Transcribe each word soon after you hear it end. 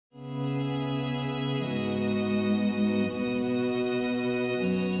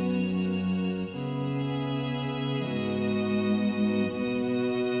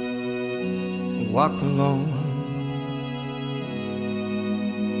walk alone,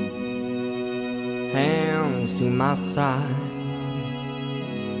 hands to my side.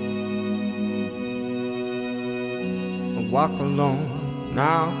 Walk alone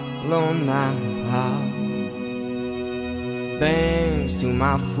now, alone now. Thanks to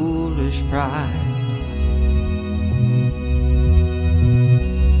my foolish pride.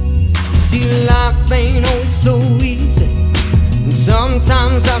 See, life ain't always so easy, and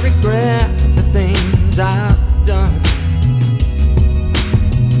sometimes I regret the things I've done.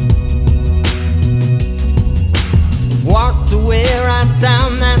 I've walked away right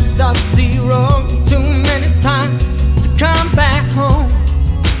down that dusty road too many times to come back home.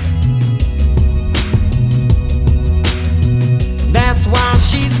 That's why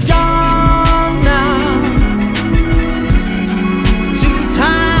she's gone now, too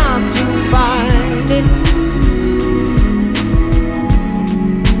tired to fight it.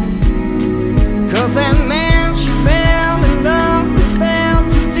 'Cause that man she fell in love with fell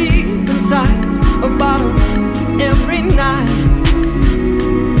too deep inside a bottle every night.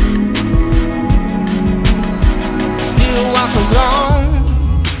 Still walk alone,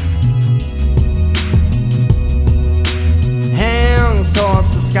 hands towards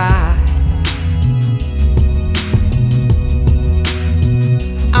the sky.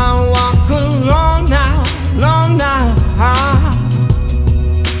 I walk alone now, alone now.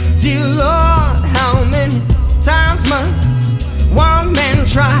 Dear Lord, how many times must one man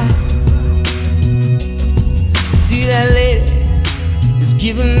try? See, that lady is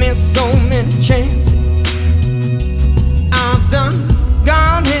giving me so many chances. I've done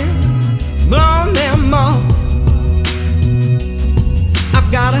gone and blown them all. I've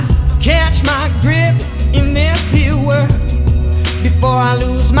gotta catch my grip in this here world before I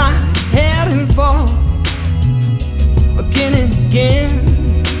lose my head and fall again and again.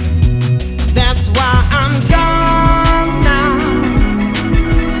 That's why I'm gone now,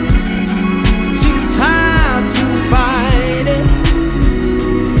 too tired to fight it.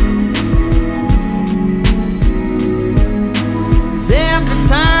 'Cause every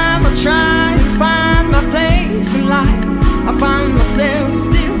time I try and find my place in life, I find myself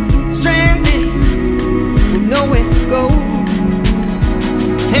still stranded with nowhere to go.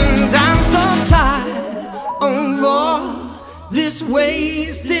 And I'm so tired of all this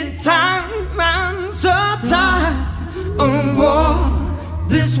wasted time. I'm so tired of all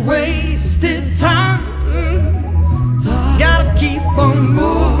this wasted time. Gotta keep on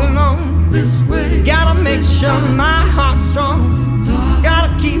moving on this way. Gotta make sure my heart's strong.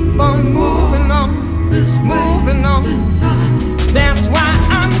 Gotta keep on moving on, moving on. That's why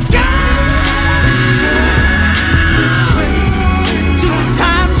I'm gone, too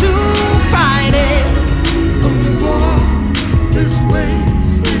tired to fight it. This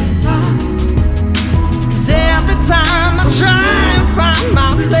wasted time. 'Cause every time I try and find my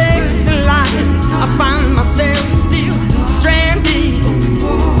place in life, I find myself still stranded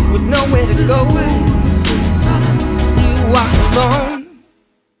with nowhere to go. Still walk alone.